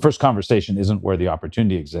 The first conversation isn't where the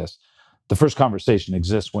opportunity exists. The first conversation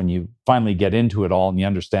exists when you finally get into it all and you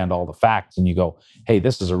understand all the facts and you go, hey,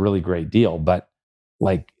 this is a really great deal, but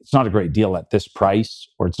it's not a great deal at this price,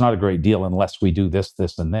 or it's not a great deal unless we do this,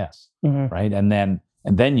 this, and this. Mm-hmm. Right. And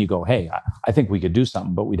then you go, hey, I think we could do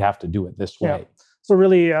something, but we'd have to do it this way. So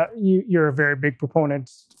really, you're a very big proponent,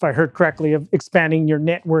 if I heard correctly, of expanding your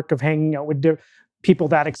network, of hanging out with people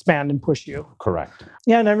that expand and push you. Correct.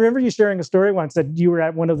 Yeah, and I remember you sharing a story once that you were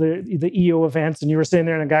at one of the EO events and you were sitting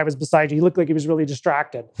there and a guy was beside you. He looked like he was really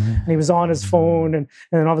distracted. Mm-hmm. And he was on his phone. And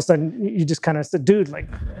then all of a sudden, you just kind of said, dude,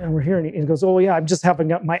 and we're here. And he goes, oh, yeah, I'm just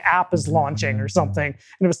having my app is launching or something. And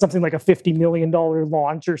it was something like a $50 million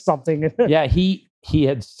launch or something. Yeah, he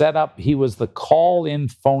had set up, he was the call-in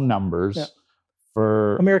phone numbers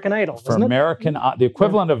for American Idol, for American, the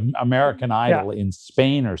equivalent of American Idol in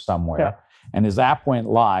Spain or somewhere. Yeah. And his app went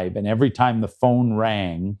live, and every time the phone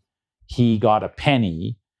rang, he got a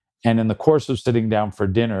penny. And in the course of sitting down for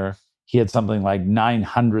dinner, he had something like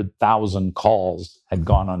 900,000 calls had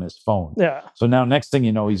gone on his phone. Yeah. So now next thing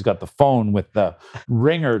you know, he's got the phone with the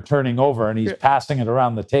ringer turning over and he's passing it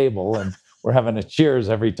around the table, and we're having a cheers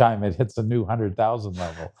every time it hits a new 100,000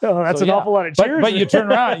 level. Oh, that's an awful lot of cheers. But you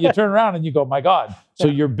turn around and you go, my God. So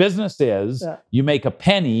your business is you make a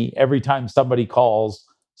penny every time somebody calls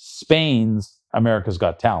Spain's America's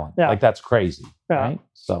Got Talent. Yeah. That's crazy. Yeah. Right.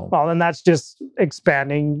 So and that's just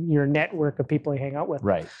expanding your network of people you hang out with.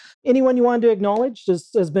 Right. Anyone you wanted to acknowledge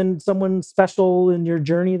has been someone special in your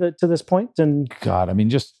journey to this point? And God, I mean,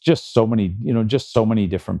 just so many, just so many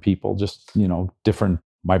different people, different.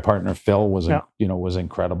 My partner Phil was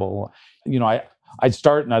incredible. I'd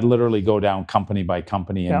start and I'd literally go down company by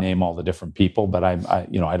company and name all the different people, but I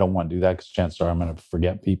don't want to do that because chances are I'm going to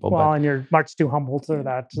forget people. Well, and you're much too humble to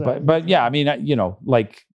that. But yeah, I mean,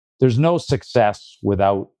 there's no success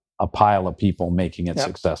without a pile of people making it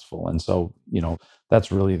successful. And so,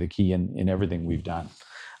 that's really the key in everything we've done.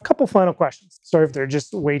 A couple final questions. Sorry if they're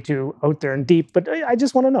just way too out there and deep, but I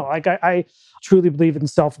just want to know, I truly believe in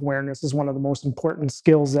self-awareness is one of the most important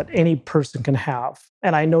skills that any person can have.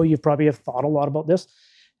 And I know you probably have thought a lot about this.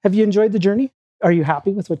 Have you enjoyed the journey? Are you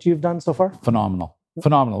happy with what you've done so far? Phenomenal.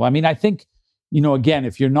 I mean, I think, again,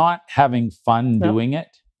 if you're not having fun doing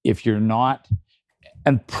it, if you're not,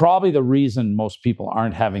 and probably the reason most people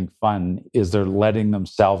aren't having fun is they're letting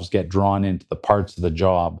themselves get drawn into the parts of the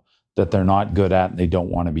job that they're not good at and they don't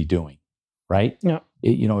want to be doing, right? Yeah.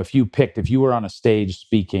 If you were on a stage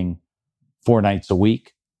speaking 4 nights a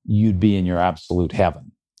week, you'd be in your absolute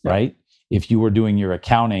heaven, right? If you were doing your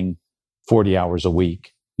accounting 40 hours a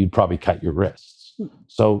week, you'd probably cut your wrists.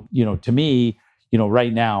 So, to me,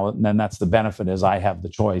 right now, and then that's the benefit is I have the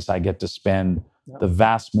choice. I get to spend the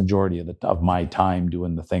vast majority of my time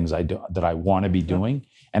doing the things I do that I want to be doing.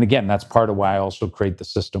 And again, that's part of why I also create the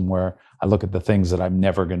system where I look at the things that I'm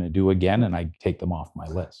never going to do again and I take them off my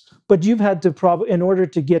list. But you've had to in order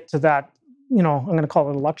to get to that, I'm going to call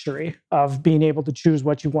it a luxury of being able to choose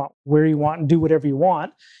what you want, where you want, and do whatever you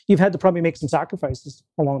want, you've had to probably make some sacrifices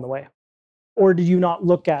along the way. Or do you not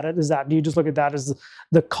look at it as that? Do you just look at that as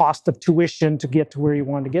the cost of tuition to get to where you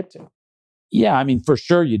want to get to? Yeah, I mean, for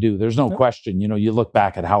sure you do. There's no question. You look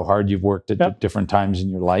back at how hard you've worked at different times in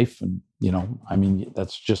your life, and I mean,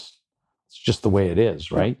 it's just the way it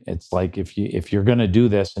is, right? It's like if you're going to do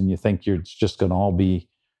this and you think it's just going to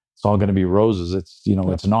it's all going to be roses. It's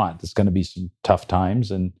it's not. It's going to be some tough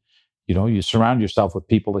times, and you surround yourself with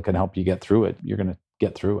people that can help you get through it. You're going to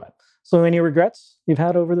get through it. So, any regrets you've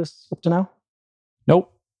had over this up to now?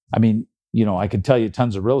 Nope. I mean, I could tell you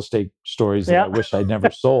tons of real estate stories that I wish I'd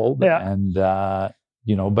never sold. Yeah. And,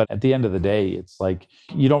 But at the end of the day, it's like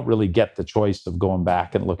you don't really get the choice of going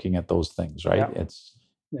back and looking at those things, right?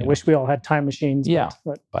 Yeah. I wish we all had time machines.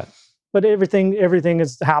 But everything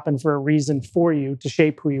has happened for a reason for you to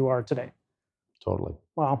shape who you are today. Totally.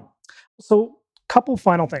 Wow. So couple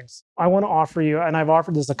final things I want to offer you, and I've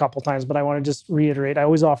offered this a couple times, but I want to just reiterate. I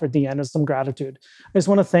always offer at the end of some gratitude. I just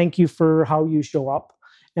want to thank you for how you show up.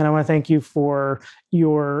 And I want to thank you for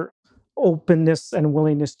your openness and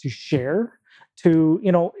willingness to share.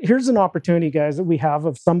 Here's an opportunity, guys, that we have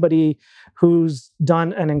of somebody who's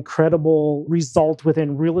done an incredible result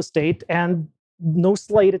within real estate, and no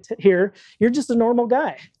slight here. You're just a normal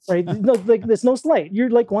guy, right? No, like there's no slight. You're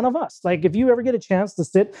like one of us. Like if you ever get a chance to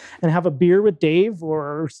sit and have a beer with Dave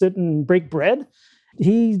or sit and break bread,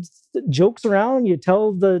 he jokes around. You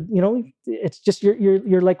tell it's just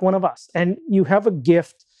you're like one of us, and you have a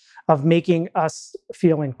gift of making us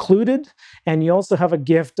feel included. And you also have a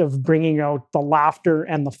gift of bringing out the laughter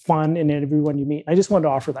and the fun in everyone you meet. I just wanted to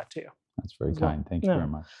offer that to you. That's very kind. Thank you very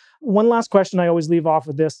much. One last question I always leave off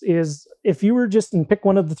of this is, if you were just and pick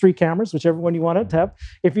one of the three cameras, whichever one you want to have,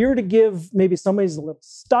 if you were to give maybe somebody's a little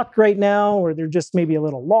stuck right now, or they're just maybe a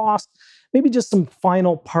little lost, maybe just some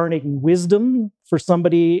final parting wisdom for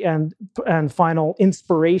somebody and final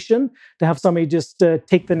inspiration to have somebody just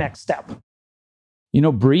take the next step.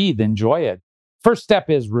 Breathe, enjoy it. First step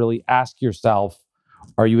is really ask yourself,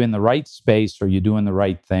 are you in the right space? Are you doing the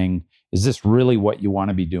right thing? Is this really what you want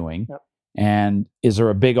to be doing? Yep. And is there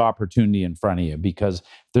a big opportunity in front of you? Because if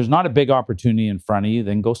there's not a big opportunity in front of you,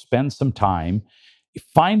 then go spend some time.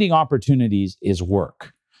 Finding opportunities is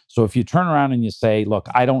work. So if you turn around and you say, look,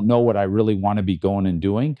 I don't know what I really want to be going and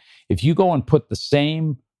doing. If you go and put the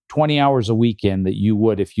same 20 hours a week in that you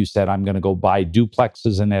would if you said, I'm going to go buy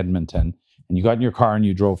duplexes in Edmonton, and you got in your car and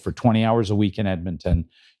you drove for 20 hours a week in Edmonton,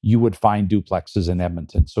 you would find duplexes in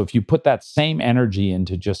Edmonton. So if you put that same energy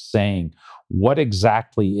into just saying, what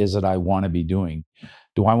exactly is it I want to be doing?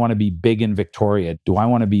 Do I want to be big in Victoria? Do I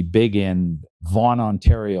want to be big in Vaughan,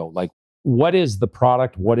 Ontario? Like, what is the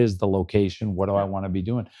product? What is the location? What do I want to be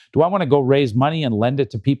doing? Do I want to go raise money and lend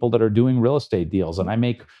it to people that are doing real estate deals and I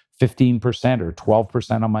make 15% or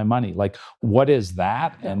 12% on my money? Like, what is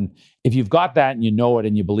that? And if you've got that and you know it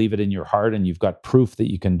and you believe it in your heart and you've got proof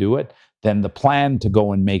that you can do it, then the plan to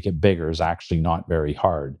go and make it bigger is actually not very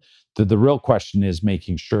hard. The real question is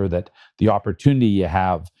making sure that the opportunity you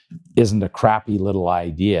have isn't a crappy little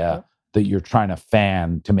idea that you're trying to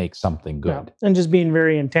fan to make something good. And just being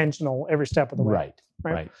very intentional every step of the way.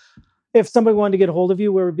 Right. If somebody wanted to get a hold of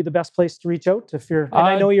you, where would be the best place to reach out? If you're, and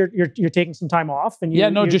I know you're taking some time off, and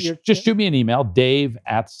just shoot me an email,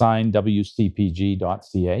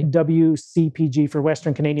 dave@wcpg.ca. WCPG for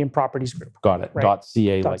Western Canadian Properties Group. Got it. Right.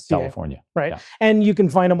 .ca like California. Right. Yeah. And you can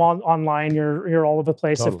find them online. You're all over the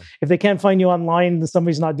place. Totally. If they can't find you online, then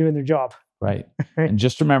somebody's not doing their job. Right. And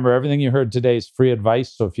just remember, everything you heard today is free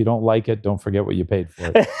advice. So if you don't like it, don't forget what you paid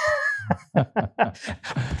for it.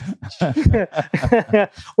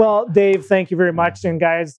 Well, Dave, thank you very much. And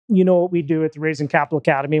guys, you know what we do at the Raising Capital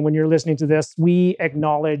Academy. When you're listening to this, we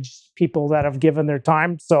acknowledge people that have given their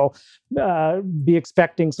time. So be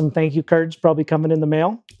expecting some thank you cards probably coming in the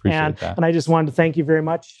mail. Appreciate that. And I just wanted to thank you very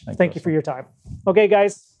much. Thank you for your time. Okay,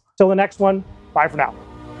 guys, till the next one. Bye for now.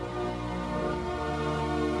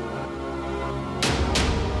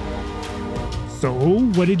 So,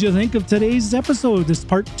 what did you think of today's episode? This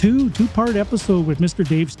two-part episode with Mr.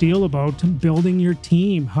 Dave Steele about building your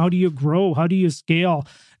team. How do you grow? How do you scale?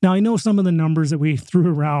 Now, I know some of the numbers that we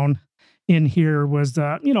threw around in here was,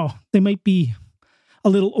 they might be a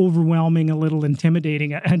little overwhelming, a little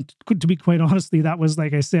intimidating. And to be quite honestly, that was,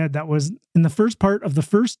 like I said, that was in the first part of the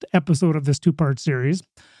first episode of this two-part series.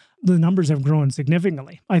 The numbers have grown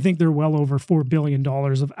significantly. I think they're well over $4 billion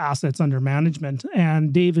of assets under management.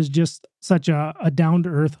 And Dave is just such a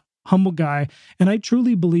down-to-earth, humble guy. And I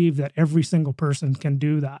truly believe that every single person can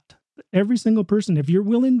do that. Every single person, if you're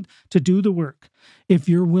willing to do the work, if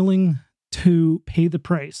you're willing to pay the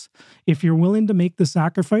price, if you're willing to make the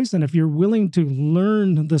sacrifice, and if you're willing to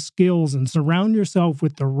learn the skills and surround yourself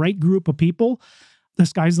with the right group of people, the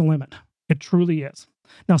sky's the limit. It truly is.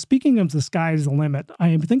 Now, speaking of the sky's the limit,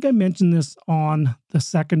 I think I mentioned this on the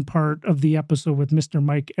second part of the episode with Mr.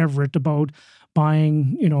 Mike Everett about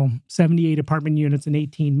buying, 78 apartment units in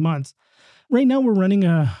 18 months. Right now, we're running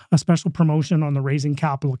a special promotion on the Raising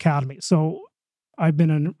Capital Academy. So I've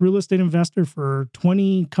been a real estate investor for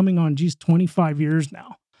 25 years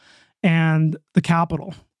now. And the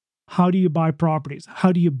capital. How do you buy properties?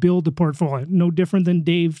 How do you build a portfolio? No different than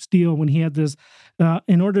Dave Steele when he had this.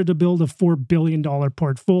 In order to build a $4 billion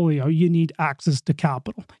portfolio, you need access to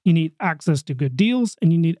capital. You need access to good deals,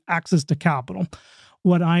 and you need access to capital.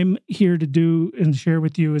 what I'm here to do and share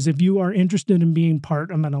with you is if you are interested in being part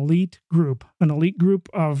of an elite group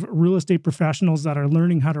of real estate professionals that are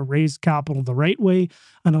learning how to raise capital the right way,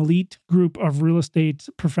 an elite group of real estate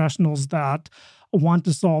professionals that want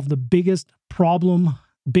to solve the biggest problem,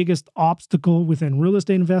 biggest obstacle within real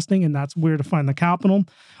estate investing, and that's where to find the capital.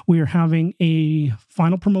 We are having a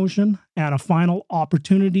final promotion and a final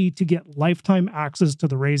opportunity to get lifetime access to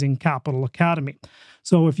the Raising Capital Academy.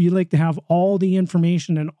 So if you'd like to have all the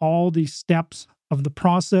information and all the steps of the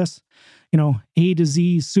process, A to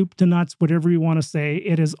Z, soup to nuts, whatever you want to say,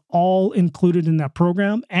 it is all included in that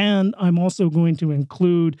program. And I'm also going to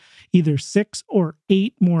include either 6 or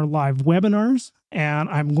 8 more live webinars. And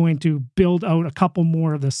I'm going to build out a couple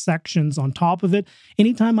more of the sections on top of it.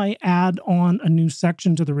 Anytime I add on a new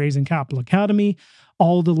section to the Raising Capital Academy,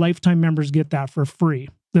 all the lifetime members get that for free.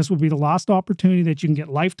 This will be the last opportunity that you can get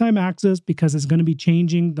lifetime access because it's going to be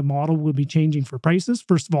changing. The model will be changing for prices.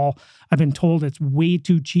 First of all, I've been told it's way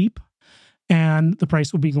too cheap and the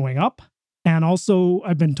price will be going up. And also,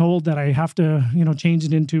 I've been told that I have to, change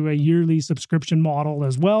it into a yearly subscription model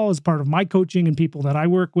as well as part of my coaching and people that I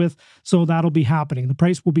work with. So that'll be happening. The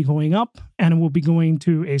price will be going up and it will be going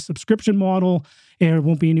to a subscription model. There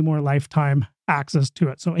won't be any more lifetime access to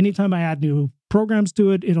it. So anytime I add new programs to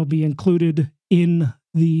it, it'll be included in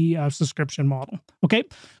the subscription model. Okay.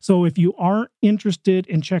 So if you are interested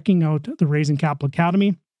in checking out the Raising Capital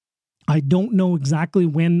Academy, I don't know exactly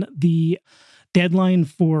when the deadline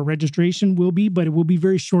for registration will be, but it will be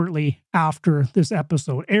very shortly after this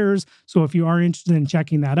episode airs. So if you are interested in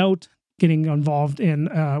checking that out, getting involved in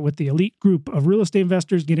with the elite group of real estate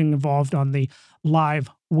investors, getting involved on the live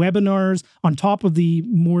webinars, on top of the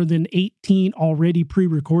more than 18 already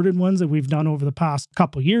pre-recorded ones that we've done over the past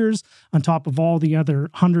couple years, on top of all the other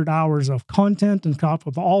 100 hours of content, and on top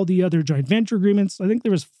of all the other joint venture agreements. I think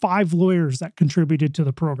there was 5 lawyers that contributed to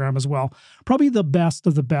the program as well. Probably the best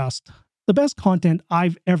of the best content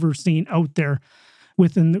I've ever seen out there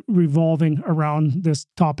within revolving around this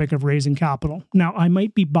topic of raising capital. Now, I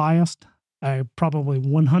might be biased. I probably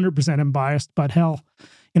 100% am biased, but hell,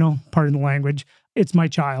 pardon the language, it's my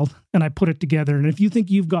child and I put it together. And if you think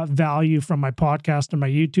you've got value from my podcast and my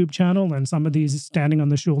YouTube channel and some of these standing on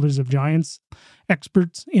the shoulders of giants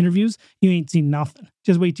experts interviews, you ain't seen nothing.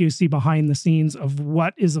 Just wait till you see behind the scenes of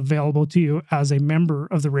what is available to you as a member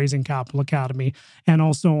of the Raising Capital Academy and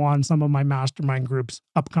also on some of my mastermind groups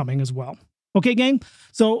upcoming as well. Okay, gang.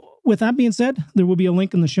 So with that being said, there will be a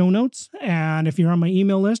link in the show notes. And if you're on my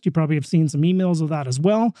email list, you probably have seen some emails of that as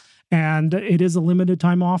well. And it is a limited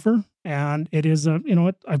time offer. And it is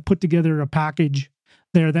I've put together a package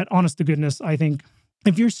there that, honest to goodness, I think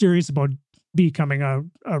if you're serious about becoming a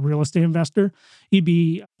real estate investor, you'd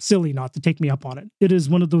be silly not to take me up on it. It is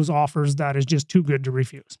one of those offers that is just too good to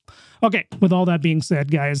refuse. Okay, with all that being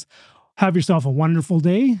said, guys, have yourself a wonderful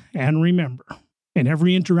day. And remember, in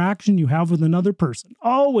every interaction you have with another person,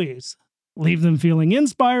 always leave them feeling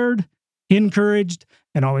inspired, encouraged,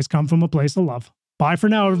 and always come from a place of love. Bye for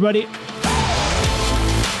now, everybody.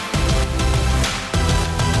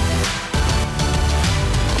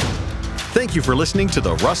 Thank you for listening to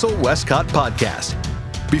the Russell Westcott Podcast.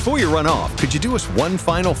 Before you run off, could you do us one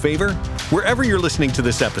final favor? Wherever you're listening to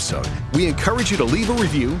this episode, we encourage you to leave a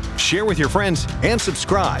review, share with your friends, and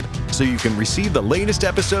subscribe so you can receive the latest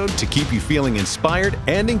episode to keep you feeling inspired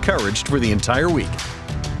and encouraged for the entire week.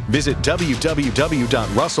 Visit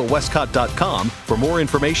www.russellwestcott.com for more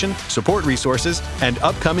information, support resources, and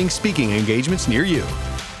upcoming speaking engagements near you.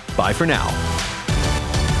 Bye for now.